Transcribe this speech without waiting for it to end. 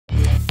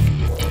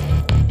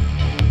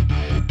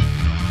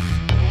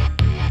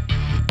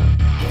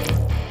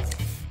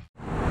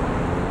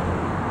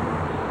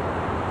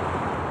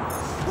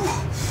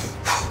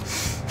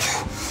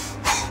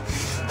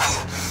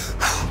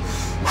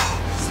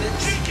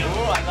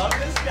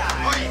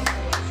guy.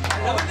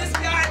 Loving this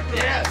guy?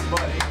 Yes,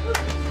 buddy.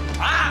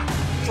 Ah!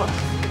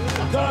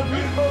 Time for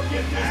you to go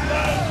get this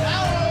done.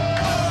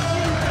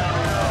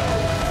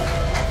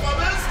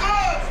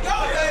 Go,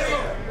 baby!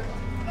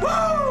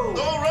 Woo!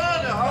 Don't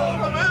run, hold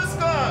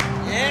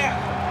Yeah.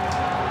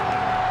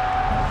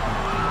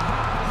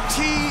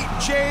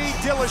 T.J.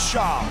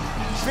 Dillashaw,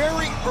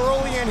 very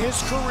early in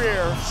his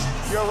career,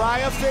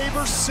 Uriah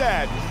Faber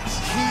said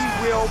he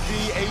will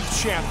be a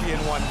champion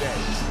one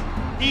day.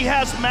 He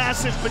has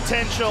massive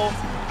potential.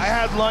 I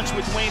had lunch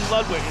with Wayne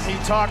Ludwig, and he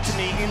talked to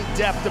me in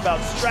depth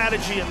about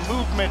strategy and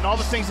movement and all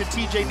the things that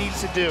TJ needs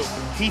to do.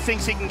 He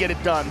thinks he can get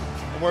it done,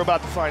 and we're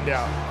about to find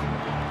out.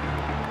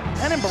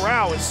 Renan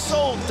Barao is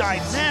so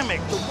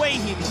dynamic, the way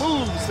he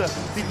moves, the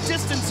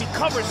distance he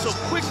covers so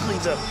quickly,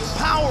 the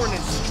power in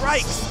his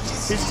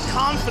strikes, his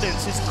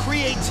confidence, his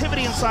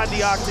creativity inside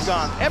the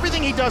octagon.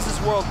 Everything he does is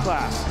world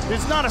class.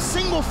 There's not a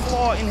single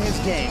flaw in his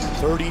game.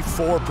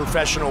 34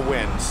 professional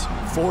wins,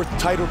 4th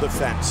title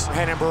defense,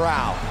 Renan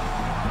Barao.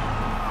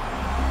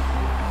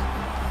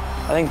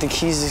 I think the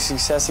keys to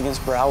success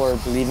against Barao are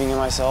believing in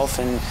myself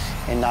and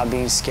not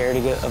being scared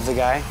of the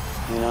guy.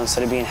 You know,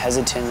 instead of being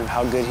hesitant of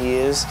how good he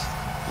is,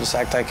 just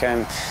act like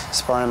I'm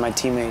sparring my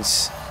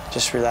teammates.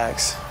 Just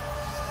relax.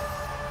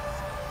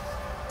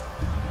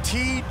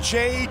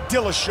 T.J.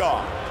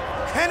 Dillashaw,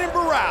 Renan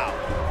Barao.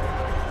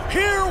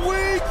 Here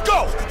we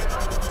go!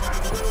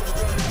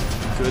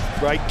 Good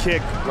right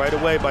kick right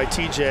away by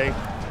TJ.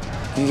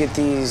 You get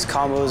these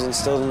combos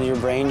instilled into your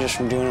brain just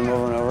from doing them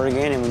over and over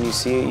again, and when you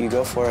see it, you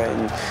go for it,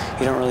 and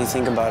you don't really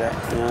think about it.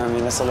 You know what I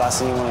mean? That's the last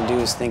thing you want to do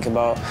is think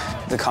about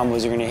the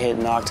combos you're going to hit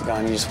in the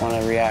octagon. You just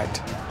want to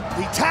react.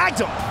 He tagged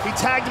him. He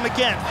tagged him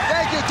again.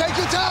 Thank you. Take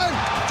your time.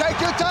 Take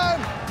your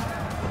time.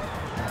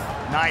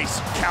 Nice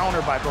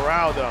counter by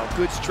Barao, though.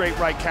 Good straight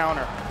right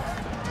counter.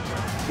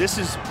 This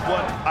is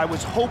what I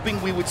was hoping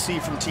we would see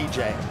from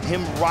TJ.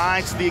 Him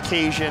rise to the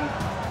occasion,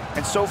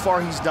 and so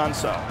far he's done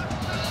so.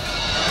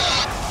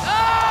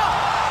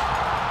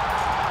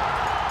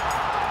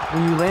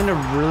 When you land a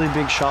really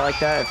big shot like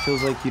that, it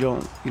feels like you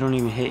don't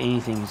even hit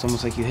anything. It's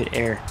almost like you hit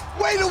air.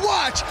 Way to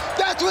watch.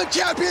 That's what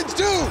champions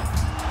do.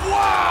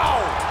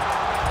 Wow!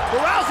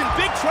 Barao's in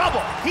big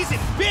trouble. He's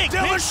in big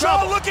trouble.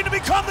 Dillashaw looking to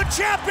become the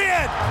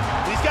champion.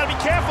 He's got to be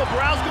careful.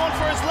 Barao's going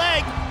for his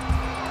leg.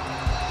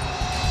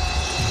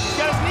 He's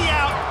got his knee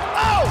out.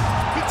 Oh!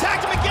 He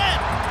tagged him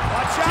again.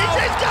 Watch out.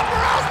 TJ's got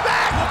Barao's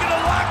back. Looking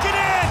to lock it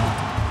in.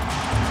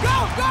 Go,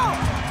 go!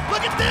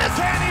 Look at this.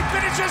 Can he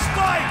finish his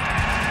fight?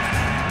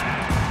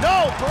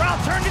 No, Barao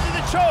turned into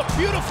the choke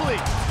beautifully.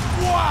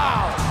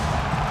 Wow!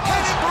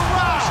 Renan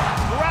Barao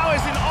Barao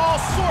is in all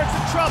sorts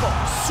of trouble.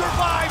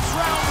 survives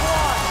round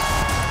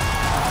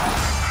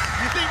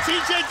 1. You think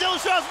TJ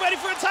Dillashaw's ready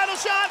for a title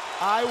shot?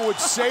 I would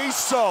say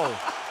so.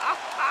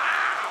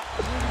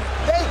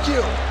 Thank you.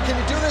 Can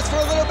you do this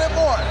for a little bit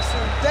more?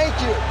 Thank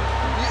you.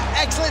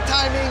 Excellent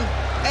timing.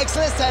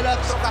 Excellent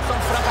setups.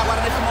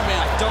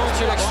 Don't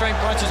shoot extreme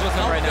punches with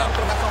him right now.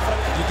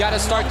 You got to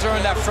start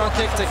throwing that front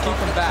kick to keep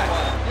him back.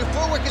 Your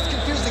footwork is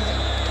confusing me.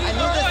 I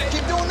need this.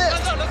 Keep doing this.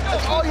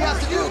 That's all you have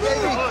to do,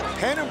 baby.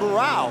 Renan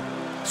Barao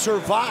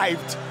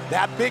survived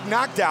that big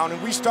knockdown,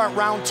 and we start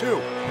round 2.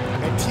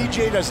 And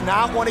TJ does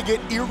not want to get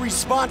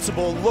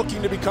irresponsible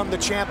looking to become the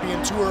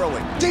champion too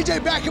early.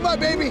 TJ, back him up,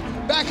 baby.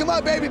 Back him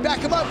up, baby. Back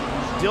him up.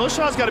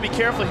 Dillashaw's got to be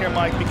careful here,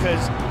 Mike,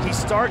 because he's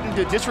starting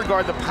to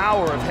disregard the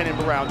power of Renan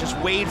Barao, just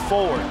wade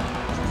forward.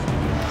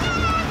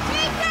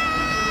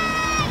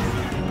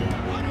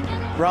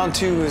 Round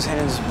 2 was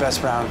Renan's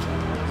best round.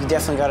 He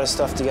definitely got his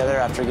stuff together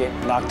after getting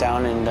knocked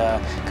down and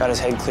got his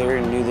head clear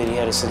and knew that he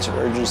had a sense of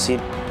urgency.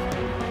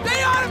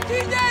 Stay on him,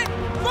 TJ!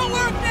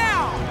 Footwork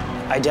now!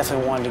 I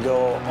definitely wanted to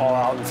go all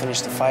out and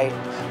finish the fight,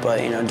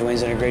 but you know,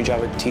 Dwayne's done a great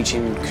job at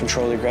teaching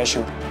controlled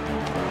aggression.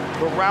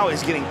 Barao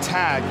is getting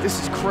tagged.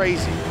 This is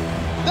crazy.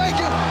 Thank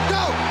you.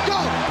 Go, go,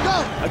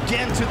 go.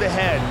 Again to the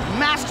head.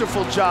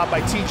 Masterful job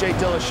by TJ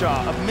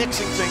Dillashaw of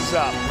mixing things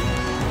up.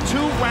 2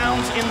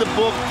 rounds in the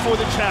book for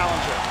the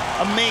challenger.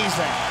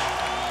 Amazing.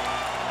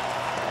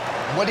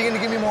 What are you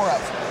going to give me more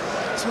of?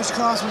 Switch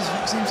cross with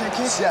same side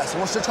kick? Yes,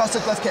 we'll switch cross to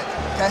left kick,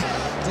 okay?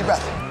 Deep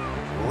breath.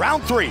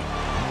 Round 3.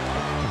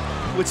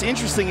 What's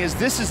interesting is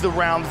this is the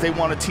round they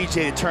wanted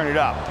TJ to turn it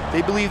up.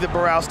 They believe that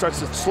Barao starts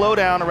to slow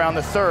down around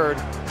the 3rd.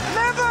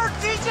 Liver,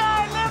 TJ,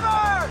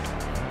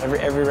 liver!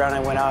 Every round I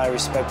went out, I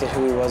respected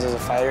who he was as a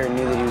fighter and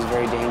knew that he was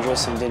very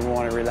dangerous and didn't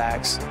want to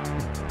relax.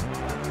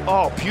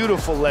 Oh,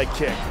 beautiful leg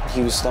kick.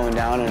 He was slowing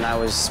down and I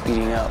was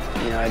speeding up.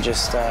 You know,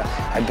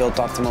 I built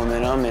off the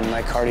momentum and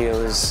my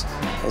cardio is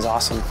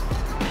awesome.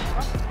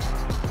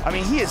 I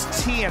mean, he is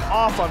teeing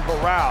off on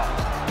Barao.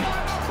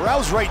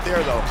 Barao's right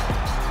there, though.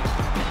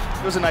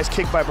 It was a nice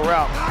kick by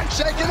Barao.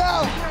 Shake it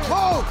out.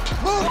 Move,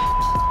 move.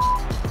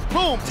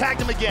 Boom, tagged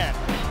him again.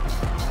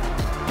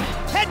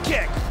 Head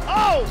kick.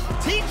 Oh,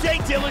 TJ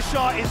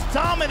Dillashaw is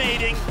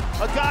dominating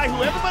a guy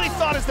who everybody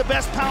thought is the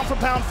best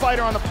pound-for-pound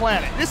fighter on the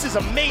planet. This is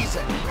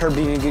amazing. Herb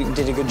Dean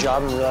did a good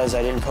job and realized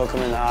I didn't poke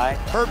him in the eye.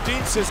 Herb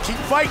Dean says keep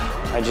fighting.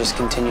 I just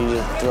continued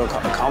to throw a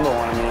combo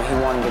on him. You know, he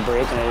wanted to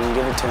break and I didn't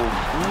give it to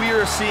him. We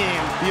are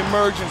seeing the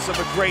emergence of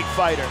a great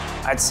fighter.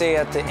 I'd say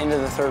at the end of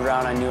the third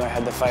round, I knew I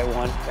had the fight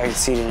won. I could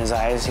see it in his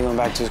eyes. He went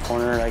back to his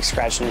corner, like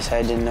scratching his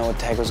head, didn't know what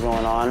the heck was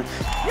going on.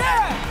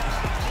 Yeah!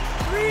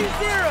 3-0.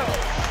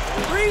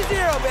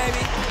 3-0,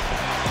 baby.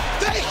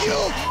 Thank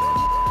you!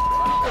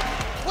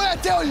 What'd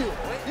I tell you?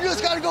 You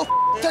just gotta go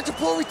touch a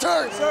full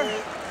return.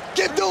 Sir.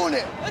 Keep doing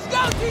it. Let's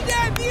go,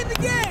 TJ. Be in the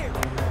game.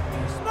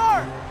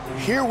 Smart.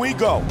 Here we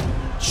go.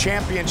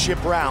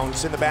 Championship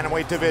rounds in the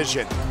bantamweight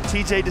division.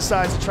 TJ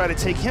decides to try to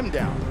take him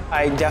down.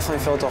 I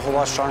definitely felt a whole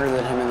lot stronger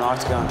than him in the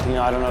octagon. You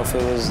know, I don't know if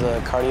it was the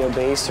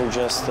cardio-based or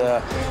just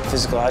the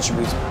physical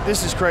attributes.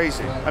 This is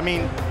crazy. I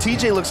mean,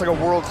 TJ looks like a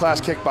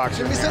world-class kickboxer.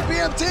 Give me some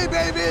BMT,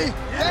 baby.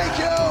 Thank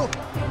you.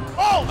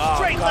 Oh,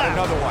 straight left.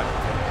 Another one.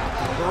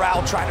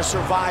 Barao trying to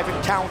survive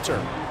and counter.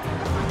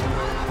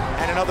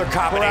 And another Barao's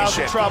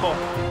combination. in trouble.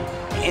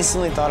 I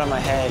instantly thought in my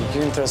head,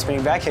 you're gonna throw a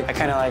spinning back kick. I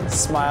kind of like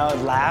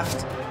smiled,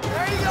 laughed.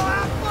 There you go,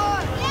 have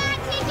fun. Yeah,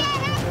 TJ,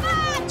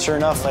 have fun. Sure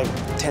enough, like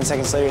 10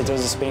 seconds later, he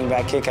throws a spinning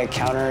back kick. I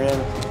countered him.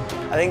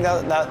 I think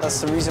that's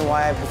the reason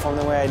why I performed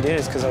the way I did,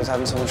 is because I was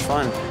having so much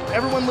fun.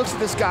 Everyone looks at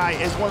this guy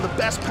as one of the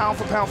best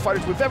pound-for-pound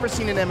fighters we've ever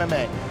seen in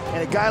MMA.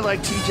 And a guy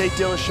like TJ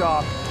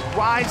Dillashaw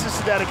rises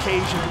to that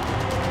occasion.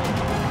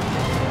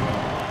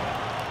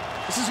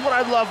 This is what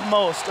I love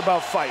most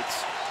about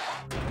fights.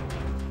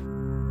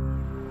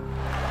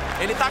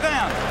 Ele tá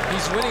ganhando.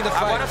 He's winning the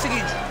fight. Agora é o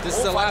seguinte. This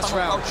is the last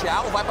round.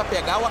 Vai pra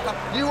pegar o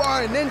You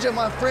are a ninja,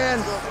 my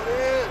friend.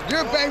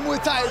 You're bang Muay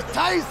Thai.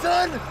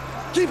 Tyson,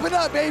 keep it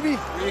up, baby.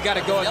 You got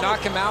to go and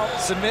knock him out,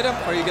 submit him,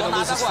 or you're going to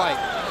lose this fight.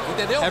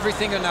 Entendeu?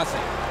 Everything or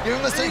nothing. Give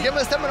him a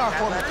seminar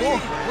for me. Cool.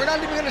 We're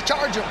not even gonna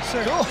charge him.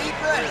 Cool.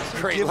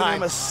 Great Giving line.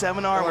 him a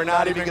seminar. We're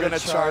not even gonna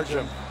charge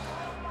him.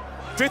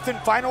 Fifth and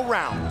final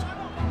round.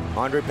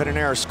 Andre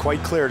Pedernera's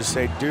quite clear to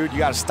say, dude, you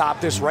gotta stop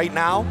this right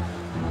now,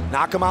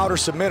 knock him out or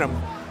submit him,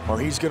 or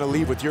he's gonna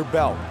leave with your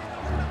belt.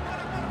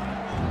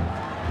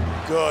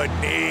 Good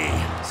knee.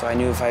 So I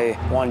knew if I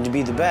wanted to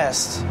be the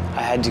best,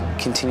 I had to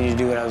continue to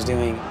do what I was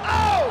doing.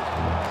 Oh!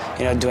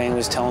 You know, Dwayne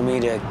was telling me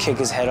to kick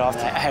his head off.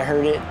 I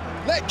heard it.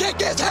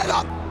 Kick his head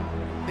up.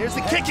 There's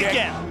the kick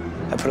again.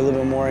 I put a little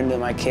bit more into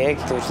my kick,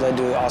 which led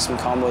to an awesome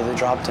combo that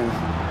dropped him.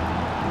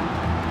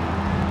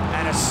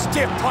 And a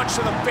stiff punch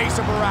to the face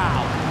of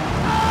Barao.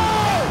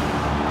 Oh!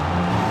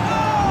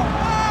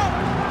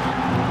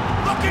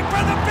 Looking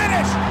for the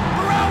finish.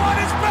 Barao on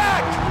his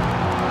back.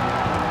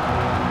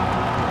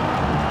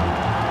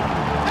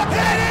 And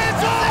that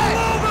is all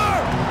over.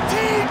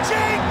 TJ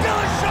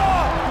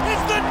Dillashaw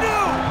is the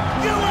new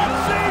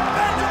UFC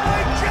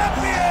bantamweight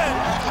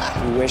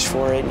champion. You wish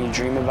for it and you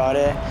dream about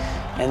it,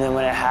 and then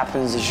when it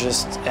happens, it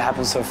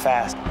happens so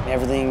fast.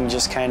 Everything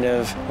just kind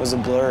of was a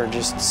blur,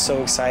 just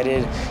so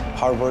excited.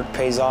 Hard work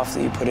pays off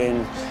that you put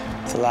in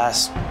the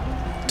last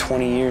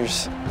 20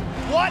 years.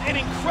 What an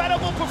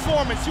incredible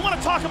performance. You want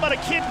to talk about a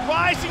kid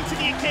rising to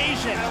the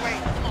occasion.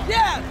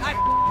 Yeah, I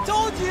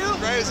told you.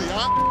 Crazy,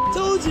 huh?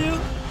 Told you.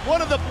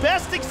 One of the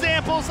best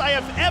examples I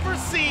have ever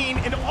seen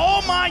in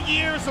all my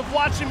years of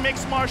watching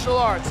mixed martial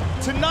arts.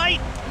 Tonight,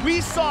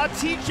 we saw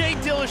TJ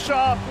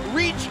Dillashaw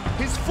reach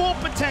his full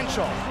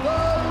potential.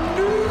 The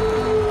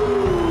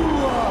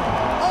new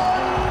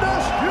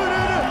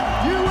undisputed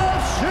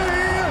UFC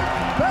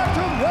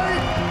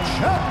bantamweight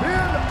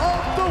champion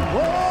of the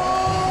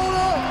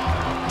world,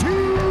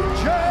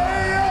 TJ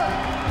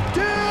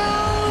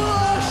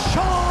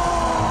Dillashaw.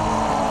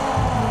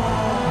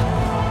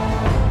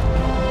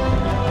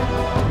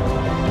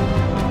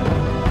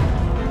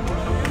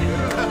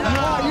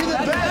 You're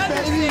the best,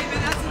 baby.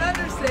 That's an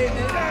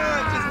understatement.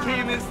 Just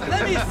came in.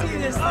 Let me see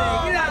this thing.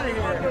 Get out of here.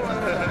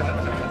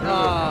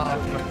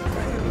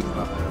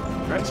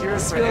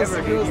 Cheers forever,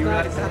 dude. Dude, I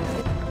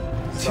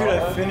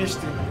finished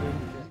it.